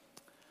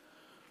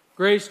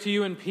Grace to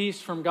you and peace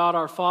from God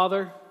our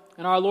Father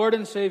and our Lord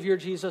and Savior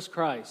Jesus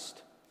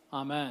Christ.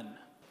 Amen.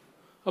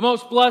 A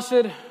most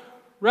blessed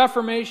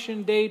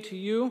Reformation Day to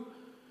you,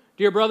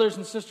 dear brothers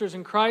and sisters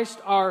in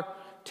Christ. Our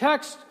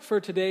text for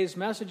today's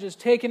message is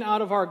taken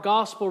out of our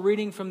gospel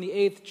reading from the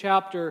 8th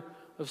chapter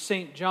of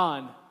St.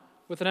 John,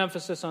 with an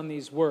emphasis on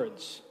these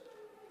words.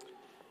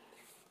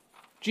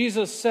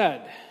 Jesus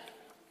said,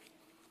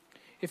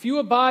 "If you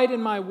abide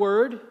in my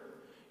word,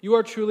 you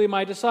are truly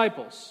my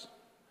disciples,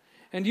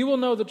 and you will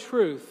know the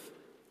truth,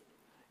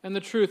 and the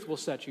truth will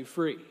set you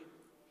free."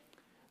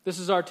 This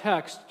is our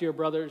text, dear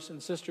brothers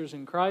and sisters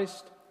in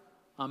Christ.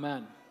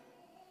 Amen.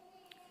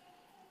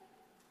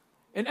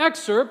 An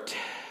excerpt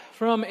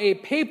from a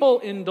papal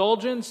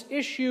indulgence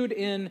issued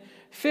in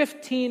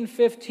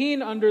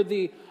 1515 under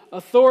the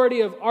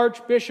authority of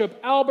Archbishop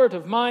Albert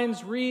of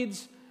Mainz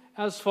reads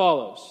as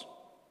follows.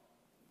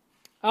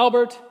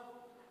 Albert,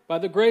 by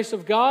the grace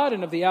of God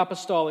and of the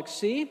Apostolic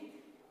See,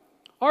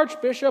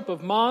 Archbishop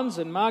of Mainz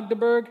and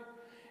Magdeburg,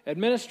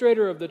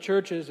 administrator of the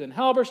churches in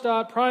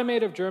Halberstadt,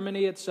 primate of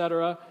Germany,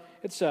 etc.,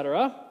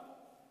 etc.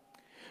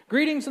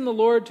 Greetings in the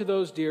Lord to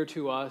those dear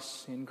to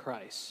us in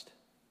Christ.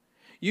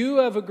 You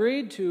have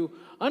agreed to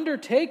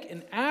undertake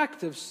an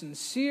act of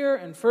sincere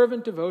and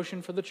fervent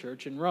devotion for the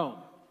church in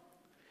Rome.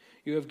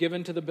 You have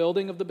given to the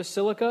building of the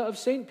Basilica of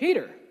St.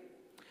 Peter,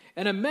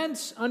 an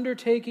immense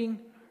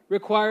undertaking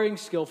requiring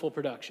skillful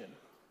production.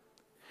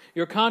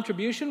 Your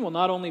contribution will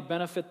not only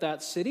benefit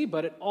that city,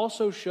 but it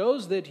also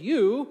shows that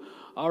you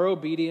are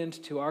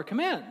obedient to our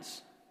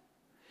commands.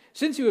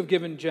 Since you have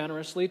given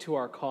generously to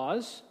our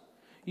cause,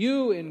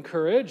 you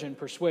encourage and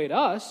persuade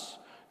us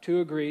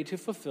to agree to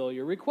fulfill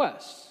your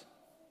requests.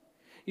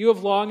 You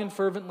have long and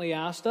fervently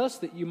asked us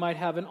that you might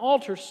have an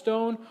altar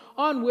stone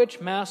on which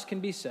Mass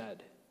can be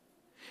said.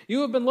 You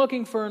have been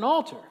looking for an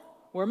altar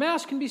where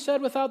Mass can be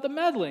said without the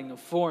meddling of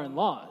foreign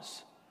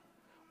laws.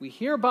 We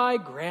hereby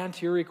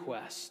grant your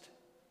request.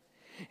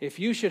 If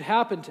you should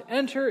happen to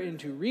enter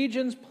into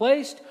regions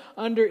placed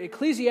under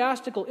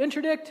ecclesiastical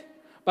interdict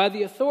by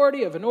the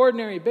authority of an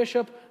ordinary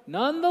bishop,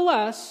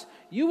 nonetheless,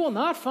 you will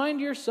not find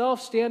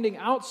yourself standing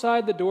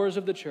outside the doors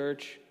of the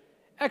church,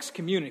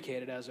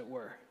 excommunicated as it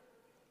were.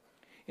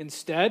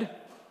 Instead,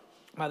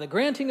 by the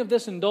granting of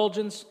this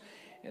indulgence,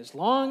 as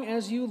long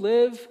as you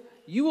live,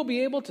 you will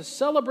be able to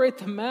celebrate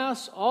the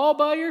Mass all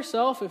by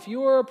yourself if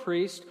you are a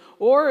priest,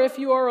 or if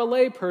you are a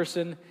lay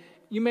person,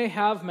 you may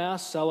have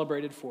Mass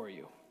celebrated for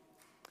you.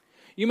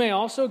 You may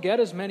also get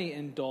as many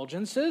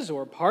indulgences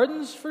or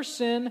pardons for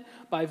sin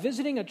by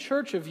visiting a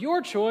church of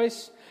your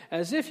choice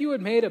as if you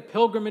had made a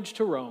pilgrimage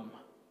to Rome.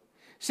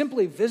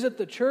 Simply visit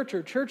the church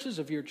or churches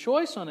of your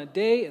choice on a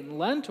day in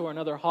Lent or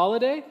another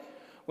holiday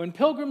when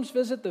pilgrims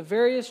visit the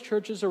various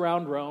churches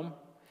around Rome,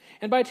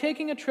 and by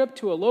taking a trip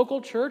to a local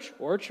church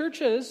or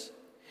churches,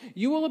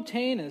 you will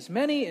obtain as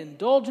many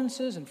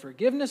indulgences and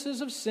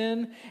forgivenesses of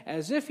sin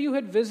as if you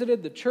had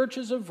visited the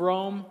churches of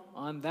Rome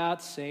on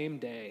that same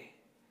day.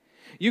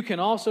 You can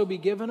also be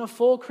given a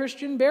full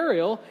Christian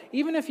burial,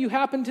 even if you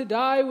happen to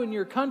die when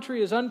your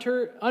country is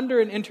under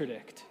an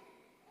interdict.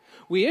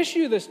 We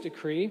issue this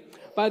decree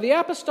by the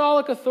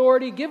apostolic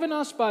authority given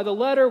us by the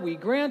letter we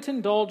grant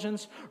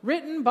indulgence,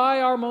 written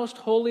by our most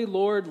holy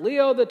Lord,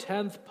 Leo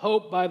X,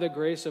 Pope by the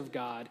grace of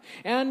God.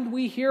 And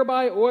we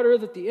hereby order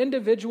that the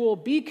individual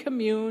be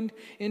communed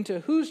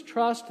into whose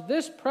trust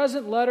this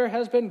present letter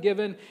has been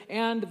given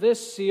and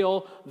this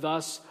seal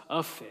thus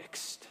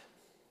affixed.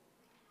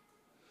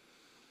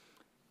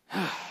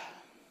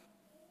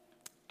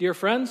 Dear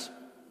friends,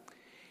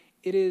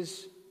 it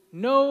is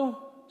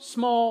no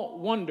small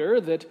wonder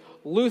that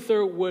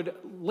Luther would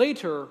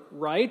later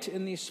write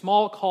in these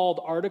small-called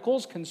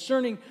articles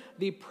concerning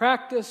the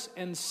practice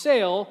and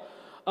sale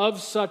of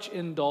such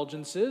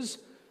indulgences.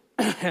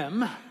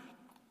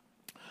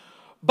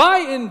 By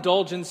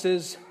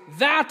indulgences,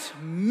 that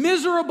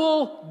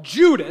miserable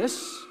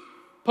Judas,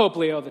 Pope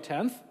Leo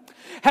X,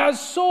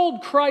 has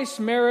sold Christ's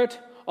merit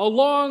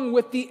along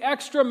with the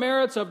extra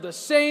merits of the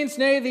saints,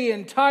 nay, the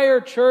entire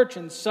church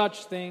and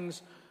such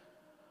things.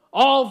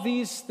 All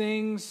these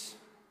things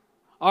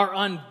are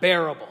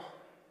unbearable.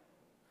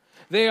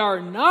 They are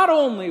not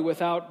only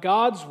without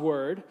God's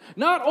word,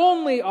 not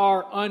only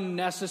are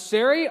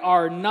unnecessary,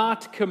 are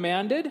not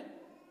commanded,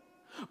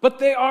 but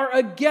they are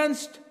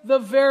against the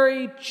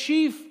very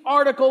chief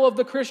article of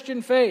the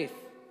Christian faith.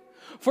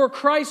 For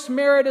Christ's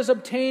merit is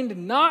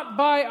obtained not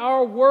by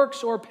our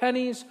works or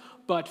pennies,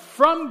 but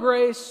from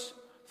grace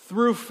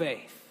through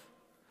faith,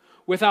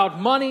 without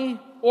money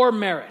or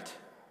merit.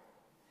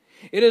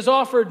 It is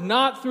offered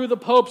not through the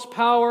Pope's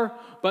power,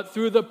 but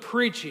through the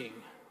preaching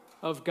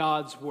of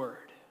God's word.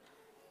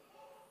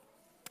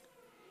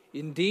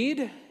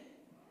 Indeed,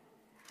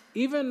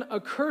 even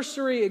a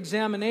cursory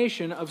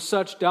examination of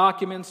such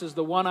documents as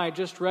the one I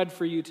just read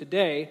for you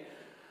today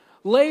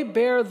lay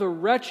bare the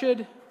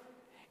wretched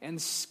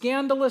and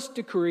scandalous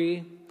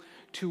decree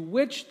to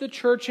which the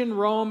church in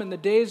Rome in the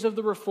days of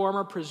the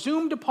Reformer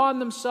presumed upon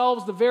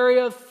themselves the very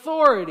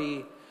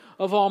authority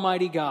of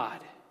Almighty God,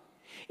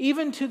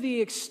 even to the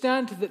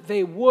extent that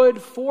they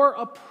would, for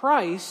a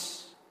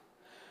price,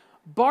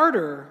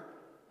 barter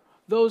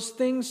those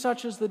things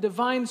such as the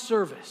divine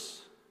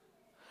service,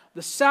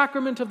 the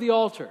sacrament of the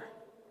altar,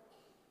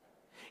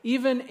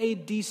 even a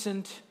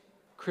decent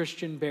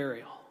Christian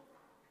burial.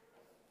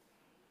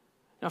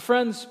 Now,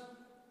 friends,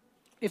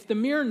 if the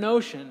mere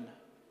notion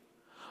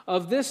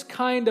of this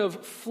kind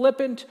of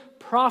flippant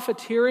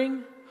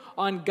profiteering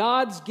on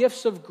God's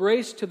gifts of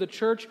grace to the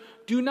church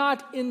do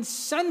not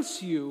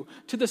incense you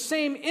to the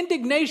same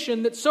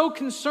indignation that so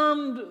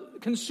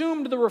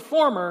consumed the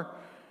Reformer,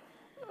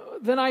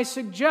 then I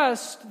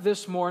suggest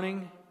this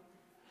morning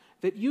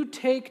that you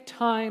take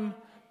time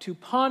to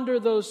ponder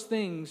those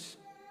things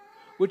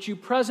which you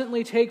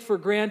presently take for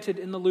granted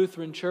in the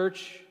Lutheran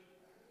Church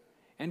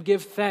and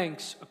give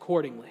thanks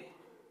accordingly.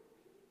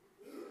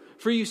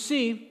 For you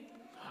see,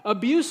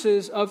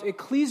 abuses of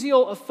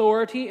ecclesial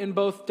authority in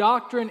both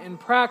doctrine and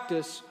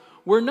practice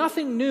were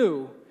nothing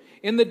new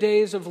in the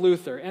days of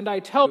Luther. And I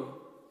tell you,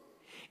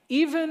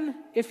 even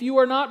if you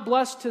are not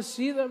blessed to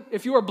see them,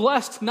 if you are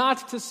blessed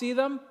not to see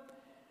them,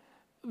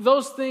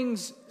 those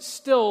things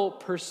still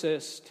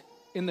persist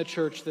in the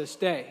church this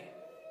day.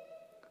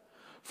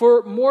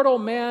 For mortal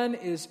man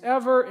is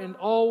ever and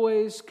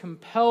always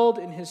compelled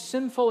in his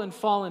sinful and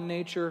fallen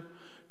nature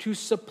to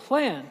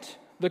supplant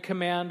the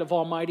command of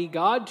Almighty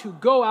God to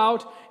go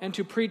out and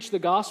to preach the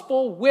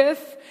gospel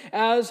with,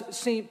 as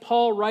St.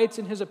 Paul writes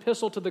in his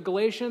epistle to the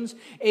Galatians,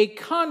 a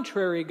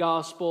contrary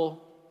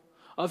gospel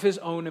of his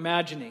own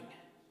imagining.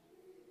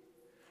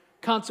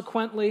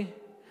 Consequently,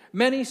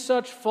 many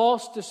such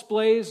false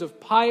displays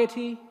of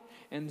piety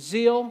and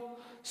zeal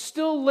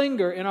still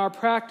linger in our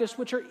practice,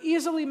 which are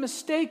easily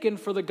mistaken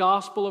for the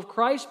gospel of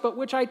Christ, but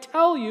which I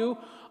tell you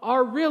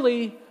are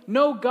really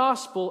no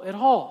gospel at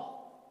all.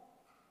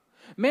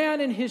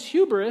 Man in his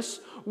hubris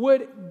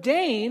would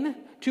deign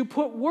to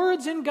put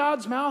words in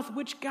God's mouth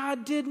which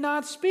God did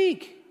not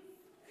speak,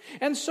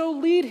 and so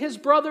lead his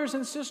brothers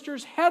and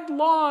sisters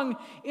headlong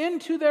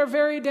into their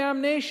very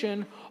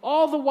damnation,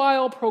 all the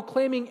while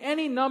proclaiming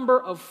any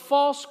number of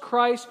false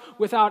Christs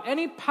without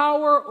any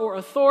power or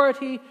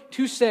authority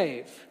to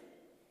save.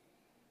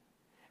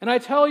 And I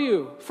tell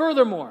you,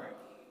 furthermore,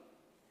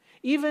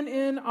 even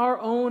in our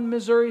own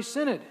Missouri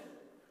Synod,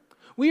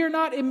 we are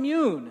not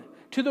immune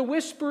to the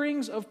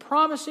whisperings of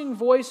promising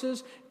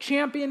voices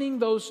championing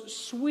those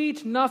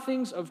sweet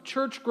nothings of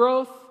church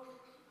growth,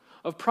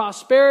 of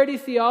prosperity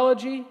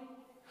theology,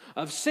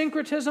 of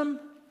syncretism,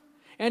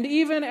 and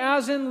even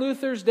as in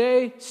Luther's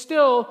day,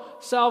 still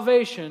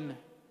salvation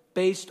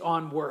based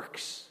on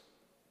works.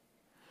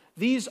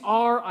 These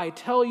are, I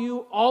tell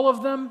you, all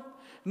of them,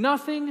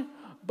 nothing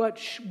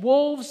but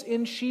wolves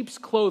in sheep's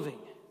clothing.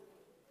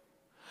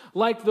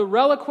 Like the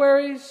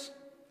reliquaries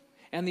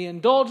and the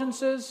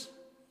indulgences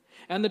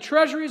and the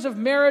treasuries of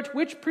merit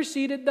which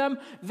preceded them,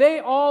 they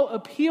all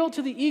appeal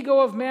to the ego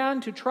of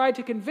man to try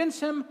to convince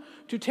him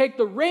to take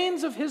the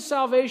reins of his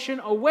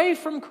salvation away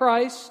from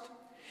Christ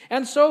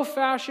and so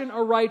fashion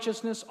a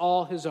righteousness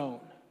all his own.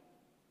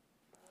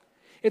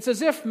 It's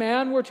as if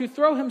man were to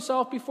throw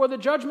himself before the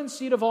judgment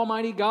seat of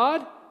Almighty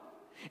God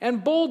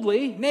and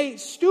boldly, nay,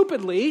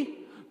 stupidly,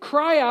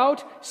 cry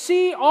out,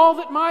 "See all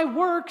that my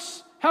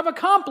works have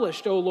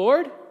accomplished, O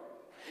Lord.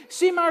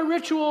 See my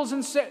rituals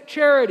and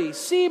charity.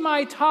 See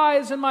my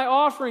tithes and my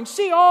offerings.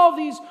 See all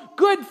these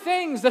good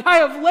things that I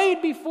have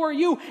laid before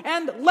you,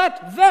 and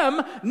let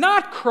them,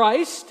 not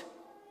Christ,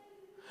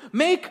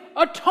 make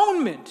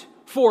atonement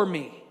for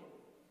me."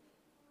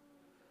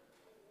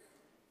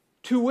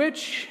 To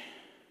which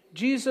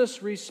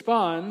Jesus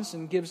responds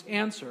and gives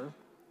answer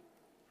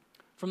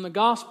from the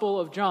Gospel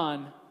of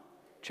John,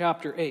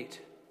 chapter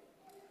 8.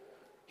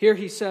 Here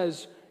he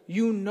says,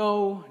 "You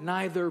know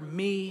neither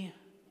me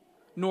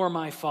nor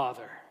my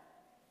Father.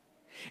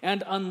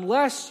 And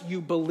unless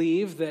you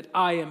believe that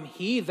I am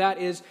He, that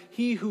is,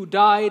 He who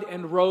died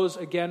and rose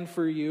again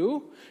for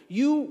you,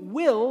 you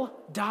will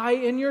die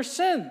in your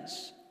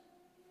sins."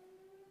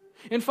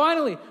 And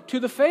finally, to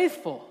the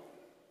faithful,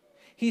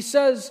 he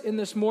says in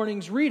this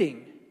morning's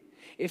reading,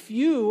 "If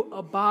you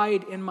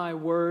abide in my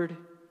word,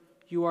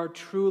 you are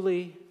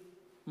truly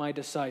my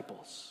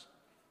disciples.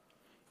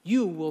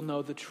 You will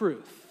know the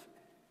truth,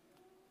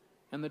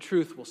 and the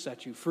truth will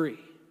set you free."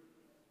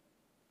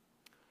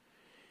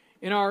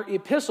 In our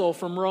epistle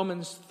from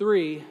Romans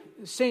 3,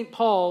 St.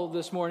 Paul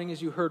this morning,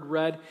 as you heard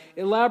read,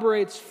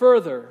 elaborates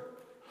further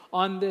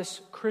on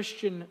this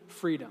Christian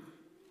freedom.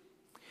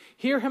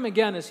 Hear him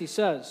again as he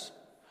says,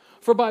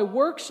 "For by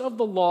works of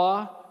the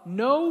law,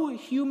 no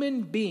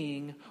human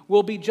being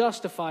will be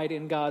justified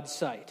in God's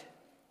sight,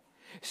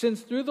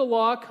 since through the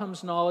law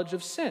comes knowledge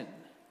of sin.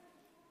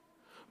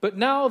 But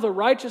now the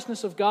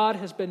righteousness of God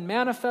has been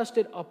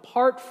manifested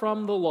apart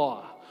from the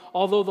law,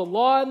 although the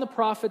law and the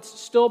prophets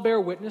still bear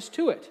witness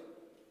to it.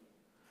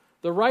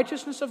 The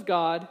righteousness of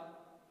God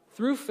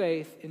through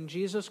faith in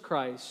Jesus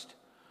Christ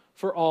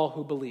for all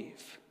who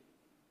believe.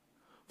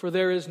 For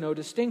there is no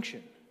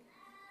distinction.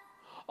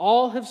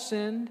 All have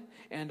sinned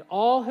and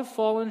all have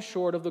fallen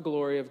short of the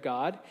glory of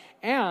God,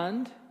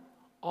 and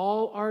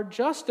all are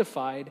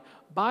justified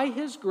by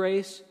His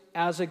grace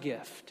as a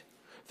gift,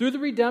 through the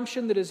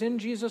redemption that is in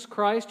Jesus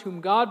Christ,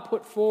 whom God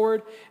put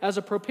forward as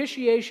a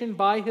propitiation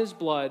by his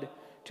blood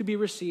to be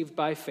received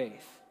by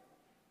faith.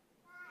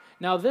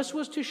 Now this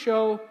was to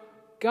show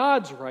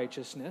God's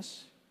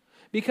righteousness,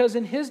 because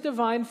in his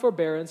divine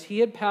forbearance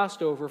he had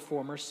passed over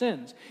former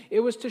sins.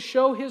 It was to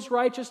show his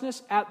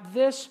righteousness at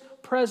this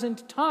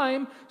present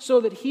time, so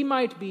that he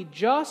might be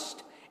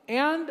just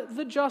and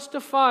the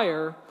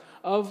justifier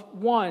of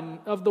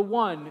the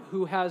one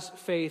who has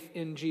faith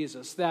in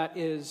Jesus. That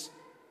is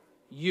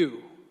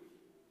you,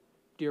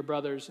 dear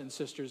brothers and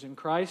sisters in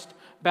Christ,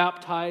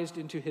 baptized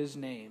into his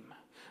name.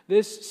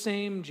 This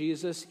same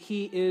Jesus,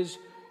 he is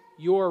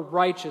your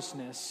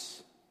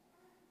righteousness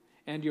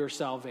and your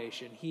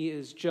salvation. He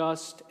is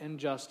just and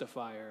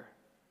justifier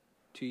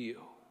to you.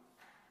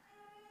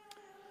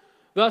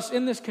 Thus,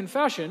 in this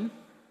confession,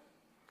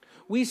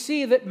 we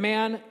see that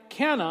man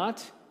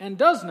cannot and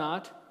does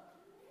not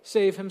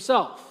save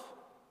himself.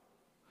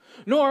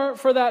 Nor,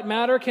 for that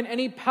matter, can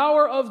any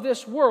power of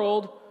this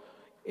world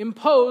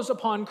impose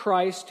upon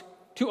Christ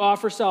to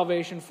offer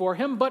salvation for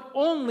him, but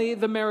only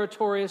the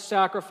meritorious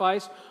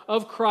sacrifice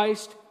of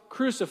Christ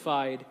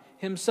crucified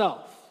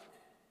himself.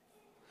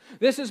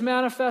 This is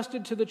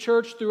manifested to the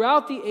church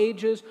throughout the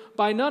ages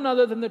by none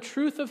other than the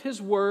truth of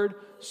his word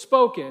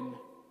spoken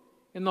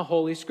in the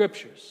Holy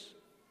Scriptures.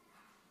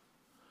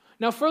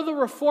 Now, for the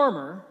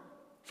Reformer,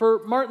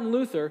 for Martin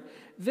Luther,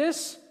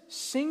 this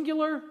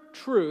singular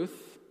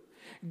truth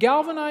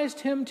galvanized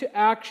him to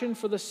action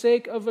for the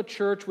sake of a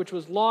church which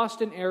was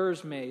lost in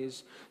error's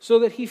maze, so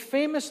that he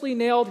famously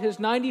nailed his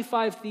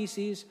 95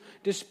 Theses,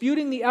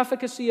 disputing the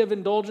efficacy of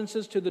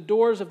indulgences, to the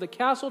doors of the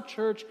Castle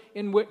Church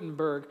in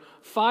Wittenberg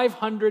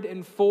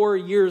 504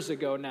 years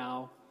ago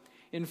now,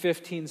 in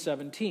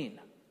 1517.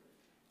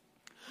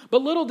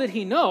 But little did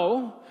he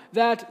know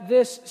that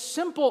this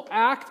simple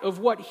act of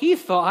what he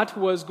thought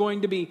was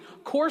going to be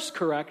course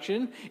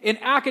correction, an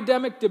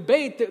academic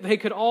debate that they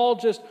could all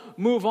just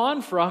move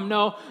on from,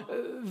 no,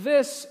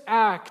 this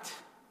act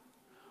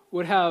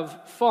would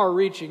have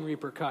far-reaching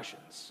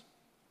repercussions.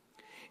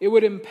 It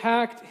would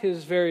impact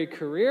his very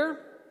career,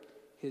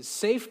 his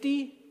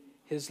safety,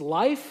 his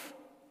life.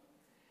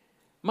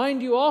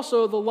 Mind you,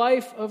 also the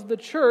life of the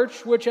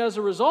church, which as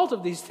a result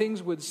of these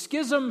things would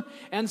schism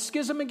and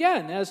schism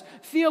again, as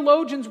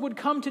theologians would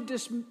come to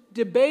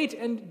debate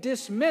and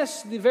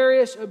dismiss the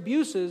various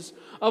abuses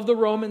of the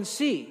Roman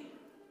See.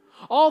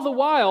 All the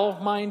while,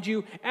 mind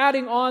you,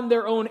 adding on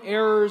their own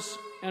errors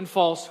and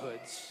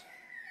falsehoods.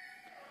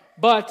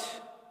 But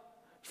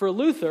for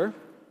Luther,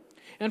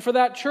 and for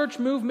that church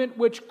movement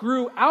which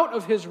grew out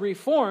of his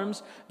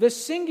reforms, the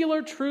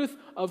singular truth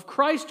of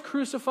Christ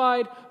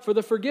crucified for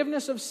the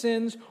forgiveness of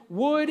sins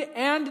would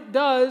and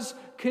does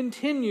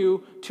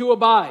continue to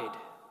abide.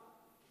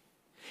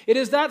 It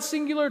is that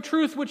singular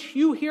truth which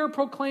you hear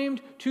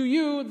proclaimed to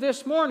you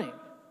this morning,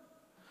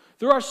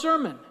 through our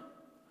sermon,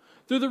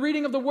 through the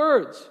reading of the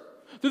words,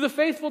 through the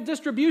faithful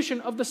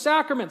distribution of the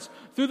sacraments,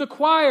 through the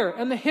choir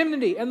and the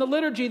hymnody and the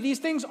liturgy. These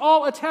things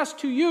all attest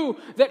to you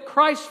that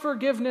Christ's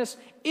forgiveness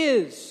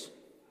is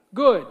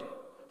good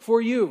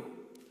for you.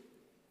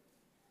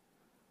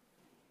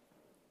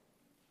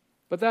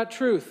 But that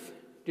truth,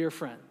 dear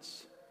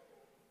friends,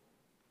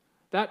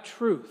 that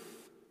truth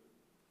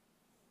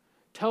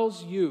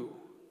tells you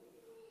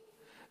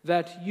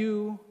that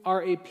you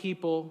are a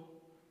people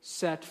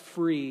set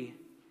free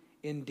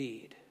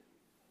indeed.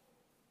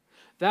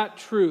 That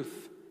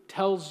truth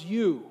tells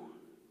you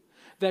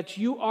that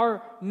you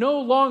are no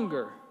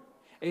longer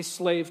a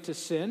slave to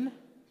sin,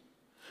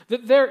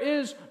 that there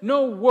is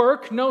no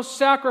work, no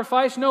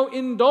sacrifice, no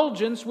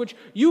indulgence which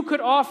you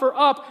could offer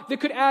up that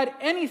could add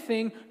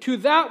anything to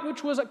that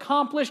which was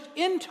accomplished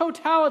in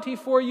totality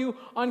for you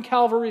on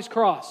Calvary's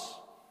cross.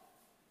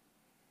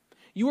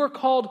 You are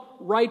called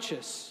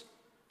righteous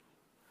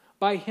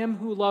by him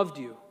who loved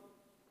you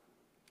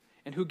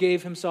and who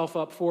gave himself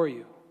up for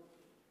you,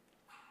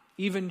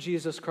 even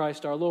Jesus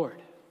Christ our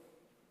Lord.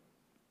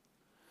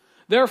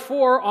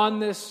 Therefore, on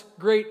this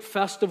great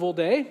festival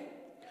day,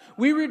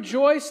 we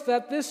rejoice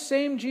that this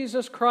same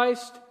Jesus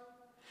Christ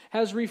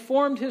has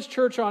reformed his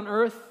church on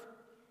earth,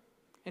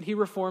 and he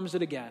reforms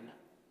it again.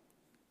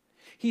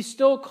 He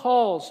still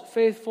calls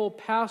faithful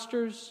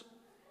pastors,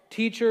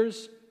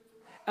 teachers,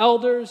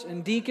 elders,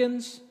 and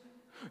deacons,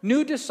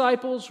 new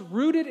disciples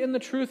rooted in the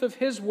truth of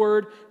his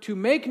word, to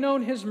make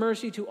known his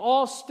mercy to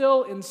all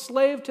still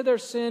enslaved to their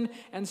sin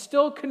and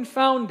still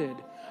confounded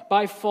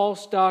by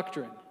false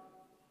doctrine.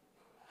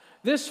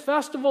 This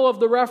festival of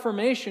the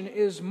Reformation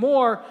is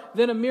more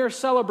than a mere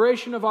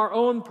celebration of our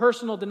own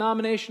personal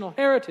denominational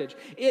heritage.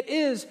 It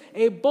is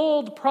a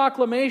bold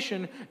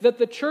proclamation that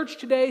the church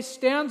today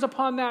stands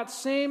upon that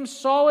same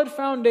solid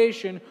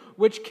foundation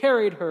which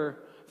carried her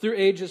through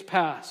ages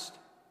past.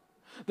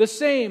 The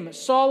same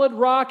solid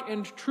rock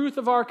and truth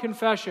of our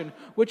confession,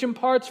 which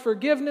imparts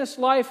forgiveness,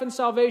 life, and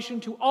salvation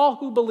to all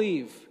who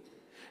believe.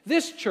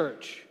 This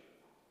church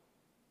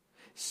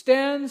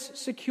stands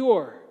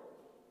secure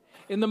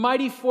in the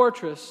mighty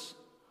fortress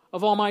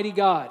of Almighty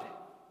God.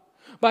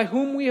 by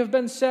whom we have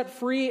been set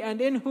free and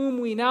in whom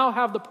we now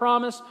have the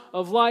promise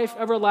of life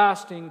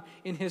everlasting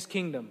in his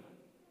kingdom.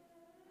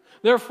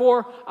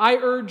 Therefore, I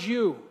urge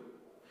you,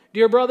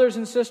 dear brothers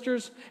and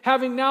sisters,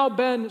 having now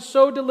been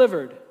so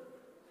delivered,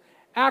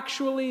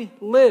 actually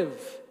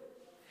live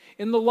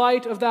in the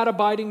light of that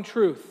abiding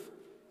truth,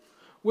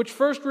 which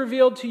first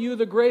revealed to you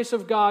the grace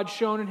of God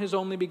shown in his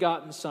only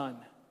begotten Son.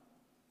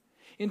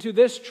 Into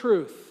this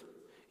truth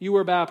you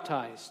were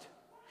baptized,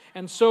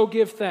 and so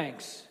give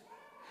thanks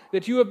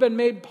that you have been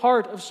made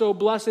part of so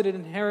blessed an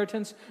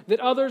inheritance, that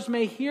others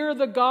may hear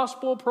the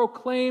gospel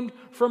proclaimed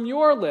from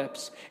your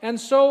lips, and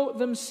so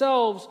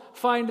themselves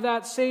find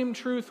that same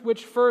truth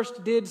which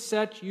first did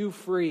set you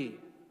free.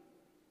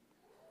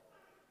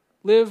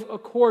 Live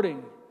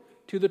according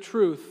to the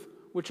truth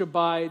which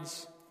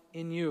abides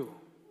in you.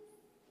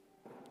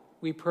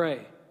 We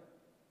pray.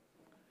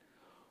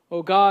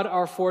 O God,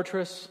 our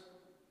fortress,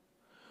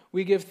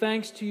 we give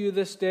thanks to you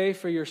this day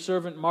for your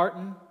servant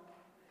Martin,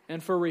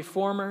 and for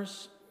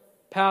reformers,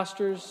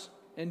 pastors,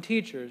 and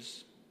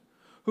teachers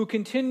who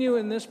continue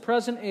in this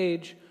present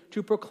age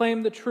to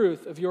proclaim the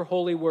truth of your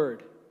holy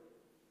word.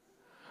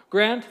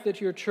 Grant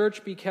that your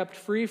church be kept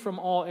free from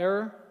all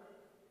error,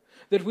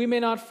 that we may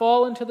not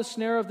fall into the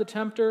snare of the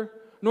tempter,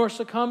 nor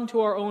succumb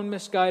to our own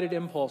misguided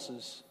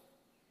impulses,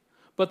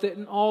 but that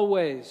in all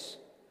ways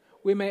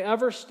we may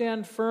ever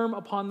stand firm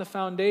upon the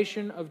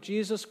foundation of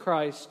Jesus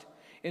Christ,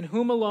 in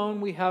whom alone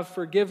we have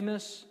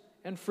forgiveness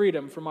and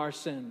freedom from our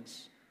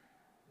sins.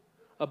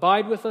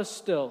 Abide with us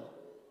still,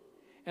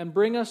 and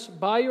bring us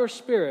by your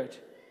Spirit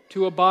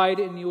to abide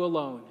in you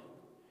alone.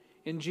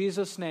 In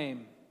Jesus'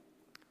 name,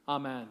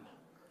 amen.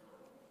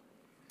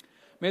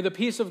 May the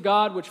peace of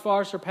God, which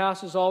far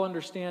surpasses all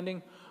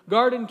understanding,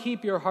 guard and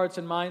keep your hearts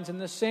and minds in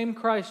this same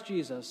Christ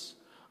Jesus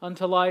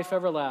unto life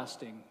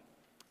everlasting.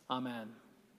 Amen.